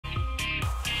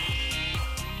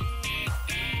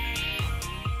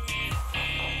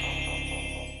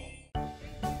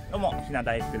もひな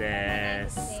大福で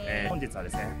す。本日はで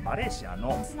すね、マレーシアの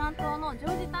ペナン島のジョ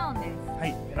ージタウンです。は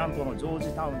い、ペナン島のジョージ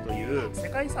タウンという世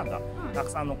界遺産がたく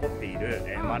さん残っている、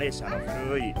マレーシアの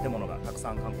古い建物がたく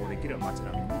さん観光できる街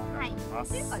並みになりま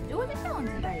す。というかジョージタウン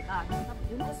自体が多分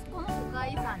ユネスコの世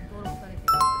界遺産に登録されて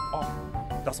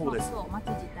る。だそうです。そう、街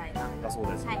自体が。だそう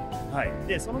です。はい。はい。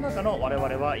で、その中の我々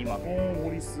は今コーンウ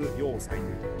ォリス要塞と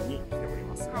いうところに来ており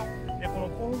ます。はい。で、この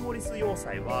コーンウォリス要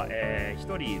塞は、1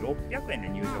人600円で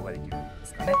入場ができるんで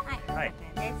すかね。はい。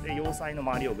で、要塞の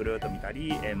周りをぐるっと見た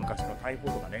り、昔の大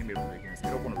砲とかね、見ることができるんですけ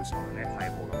ど、この後ろのね、大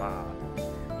砲がバーッ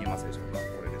と見えますでしょうか。こ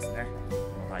れですね。こ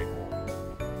の大砲。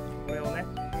これをね、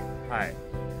はい、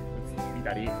見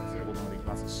たりすることもでき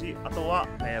ますし、あとは、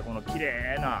この綺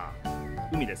麗な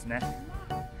海ですね。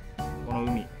この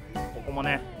海、ここも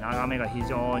ね、眺めが非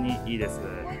常にいいです。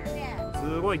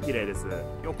すごい綺麗です。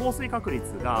降水確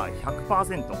率が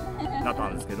 100% だった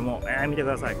んですけども、見てく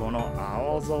ださい、この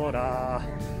青空。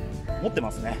持ってま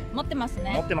すね。持ってます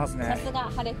ね。持ってますね。さすが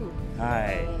晴れ風。は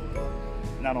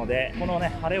い。なので、この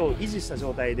ね、晴れを維持した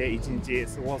状態で一日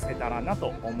過ごせたらな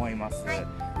と思います。はい。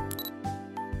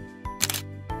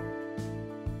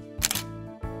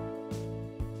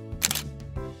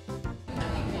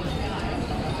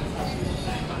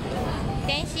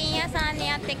点心屋さんに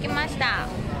やってきました。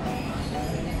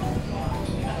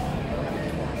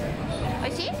美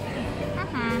味しい？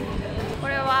こ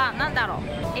れは何だろう？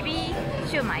エビ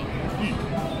シューマイ。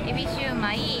エビシュー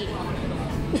マイ。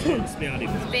スペアリ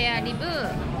ブ。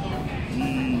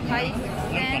海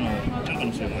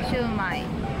鮮シューマイ。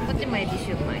こっちもエビシ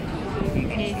ューマイ。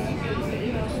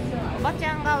おばち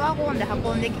ゃんがワゴンで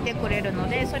運んできてくれるの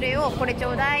で、それをこれちょ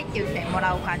うだいって言っても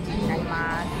らう感じになり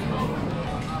ます。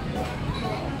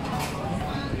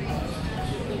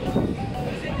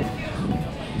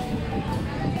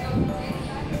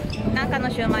中の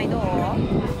シューマイどう？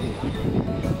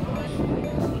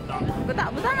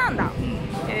豚なんだ。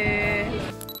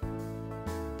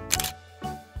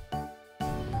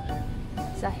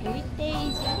ザ・ヘリテー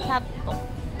ジキャットっ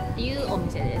ていうお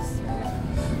店です。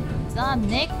ザ・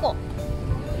猫。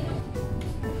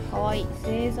かわいい。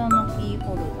星座のキー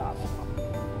ホルダーとか。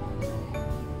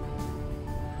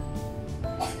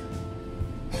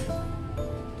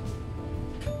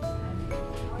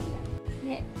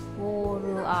で、ウォ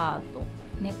ールアート。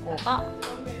猫が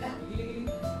自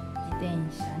転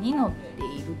車に乗って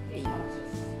いるっていう。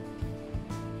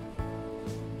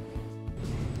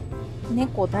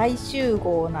猫大集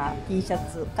合な T シャ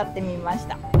ツ買ってみまし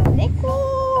た。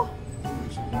猫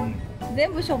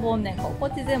全部しょぼん猫。こ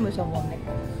っち全部しょぼん猫。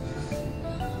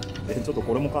ちょっと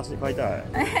これも買いたい。こ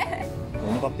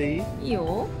れも買っていい？いい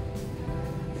よ。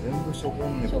全部しょぼ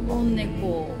ん猫。しょぼん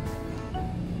猫。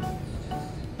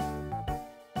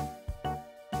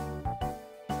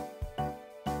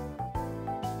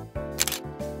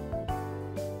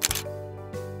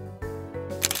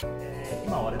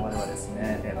今我々はです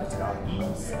ね、こちらイ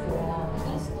ースタン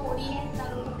オリエンタ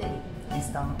ルホテル、イー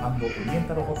スタンオリエン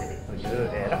タルホテルという、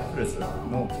ラッフルズの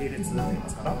系列といいま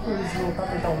すか、ラッフルズを建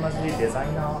てた同じデザイ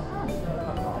ナーの方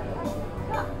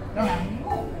が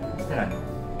ペナンに、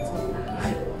は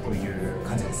い、という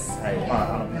感じです。はい、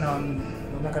ペナン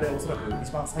の中でおそらく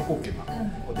一番最高級な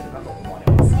ホテルかと思わ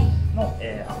れますの、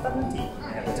アフタヌーンティ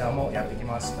ー、こちらもやってき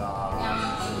ました。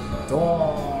ド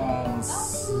ーン、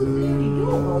す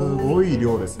ごい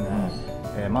量ですね。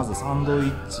まずサンドイ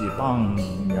ッチ、パ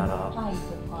ンやら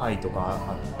パイとか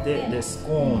あって、でス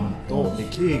コーンとで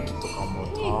ケーキとかも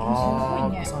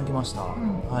たくさん来ました。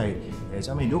はい。ち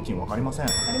なみに料金わかりません。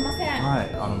わかりません。は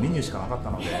い。メニューしかなかった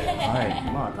ので、は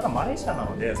い。ただマレーシアな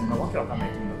のでそんなわけわかんない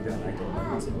金額ではないと思い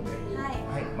ますので、は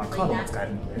い。カードも使え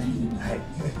るので、はい。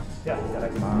ではいただ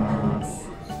きます。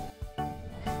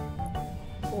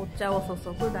紅茶を注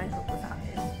ぐ大福さん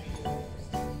です。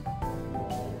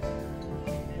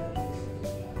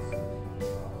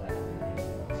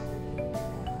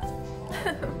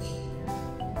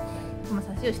今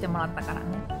差しをしてもらったからね。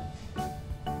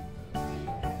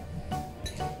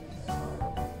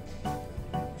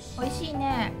美味しい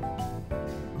ね。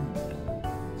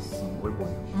すごいボ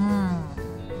リューム。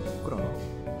いくらなの？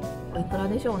おいくら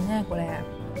でしょうね、これ。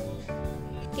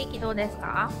ケーキどうです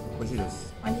か？美味しいで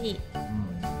す。美味しい。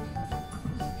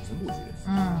全部美味しいです。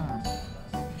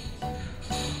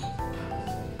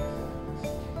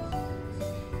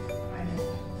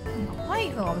パ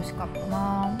イが美味しかった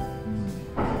な。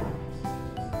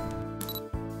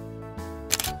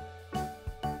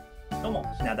どうも、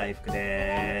ひな大福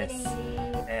です。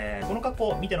この格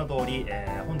好見ての通り、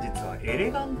本日はエレ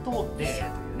ガントデ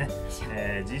ーというね、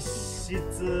実質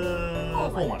フ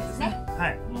ォーマルですね。は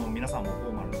い、もう皆さんもフォ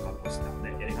ーマルな格好してたので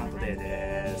エレガントデー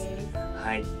です。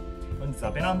はい。本日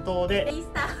はペナン島でイース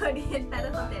タンオリエンタ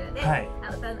ルホテルで、はい、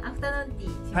アフタヌーンティ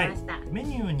ーしました、メ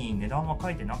ニューに値段は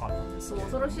書いてなかったんですけど、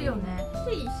恐ろしいよね。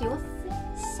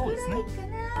そうですね。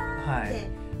はい。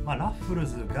まあラッフル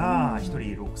ズが1人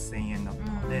6000円だっ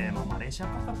たので、まあマレーシア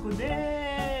価格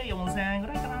で4000円ぐ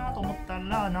らいかなと思った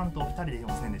ら、なんと2人で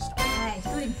4000円でした。はい、1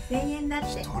人2000円だって。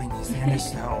1人2000円で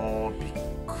したよ。びっ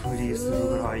くりする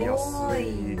ぐらい安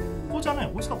い。紅茶ね、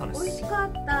美味しかったです。美味しか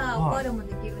った。おかわりも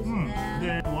できるしね。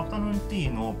で、アフタヌーンティ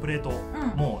ーのプレート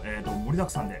も盛りだ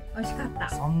くさんで。美味しかった。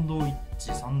サンドイッ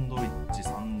チ、サンドイッチ、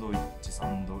サンドイッチ、サ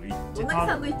ンドイッチ。どんな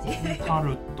サンドイッチ？タ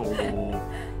ルト、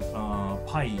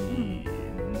パイ。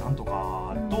なんと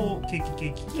かとケーキ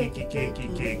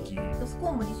スコ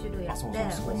ーンも2種類あって、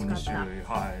スコーンも2種類、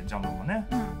はい、ジャムもね、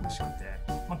美味しくて、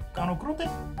まあクロテッ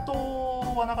ド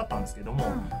はなかったんですけども、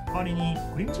代わりに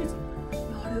クリームチーズ、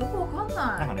あれよくわかんない、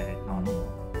なんかね、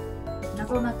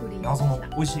謎なクリーム、謎の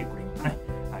美味しいクリームがね、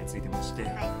はい、ついてまして、め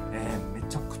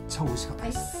ちゃくちゃ美味しかった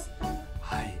です。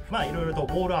はい、まあいろいろとウ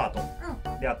ォールアート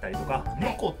であったりとか、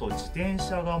猫と自転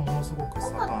車がものすごく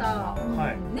盛んな、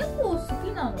猫好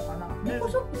きなのかな。猫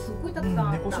ショップすごいたくさんあ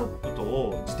った。猫ショップ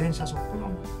と自転車ショップが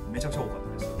めちゃくちゃ多かっ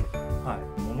たです。は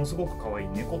い、ものすごく可愛い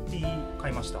猫 T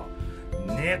買いました。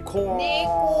猫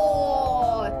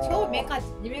超目が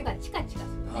チカチカす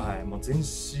るね。はい、もう全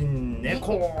身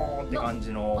猫って感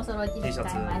じの T シャ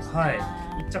ツ、はい、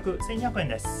1着1200円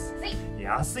です。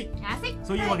安い。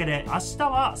そういうわけで明日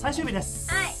は最終日です。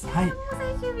はい、もう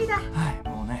最終日だ。はい、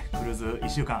もうねクルーズ1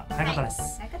週間早かったで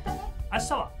す。明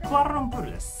日はクアラルンプー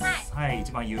ルです。はい、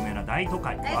一番有名な大都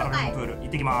会クアラルンプール行っ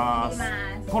てきます。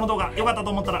この動画良かったと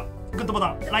思ったらグッドボタ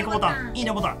ン、ライクボタン、いい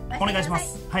ねボタンお願いしま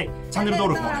す。はい、チャンネル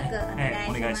登録もね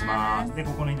お願いします。で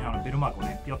ここにベルマークを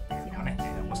ねピョっていうのをね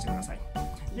押してください。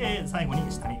で最後に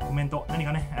下にコメント、何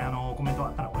かねコメント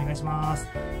あったらお願いします。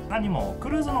何もク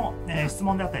ルーズの質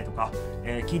問であったりとか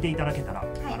聞いていただけたら、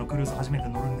クルーズ初めて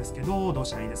乗るんですけどどうし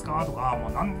たらいいですかとか、も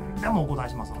う何でもお答え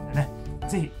しますのでね、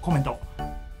ぜひコメント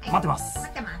待ってます。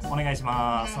お願いし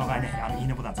ます。その代わりねいい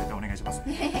ねボタン絶対お願いします。は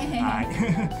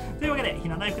いというわけでひ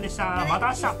な大福でした。また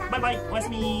明日、バイバイ、おやす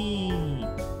み。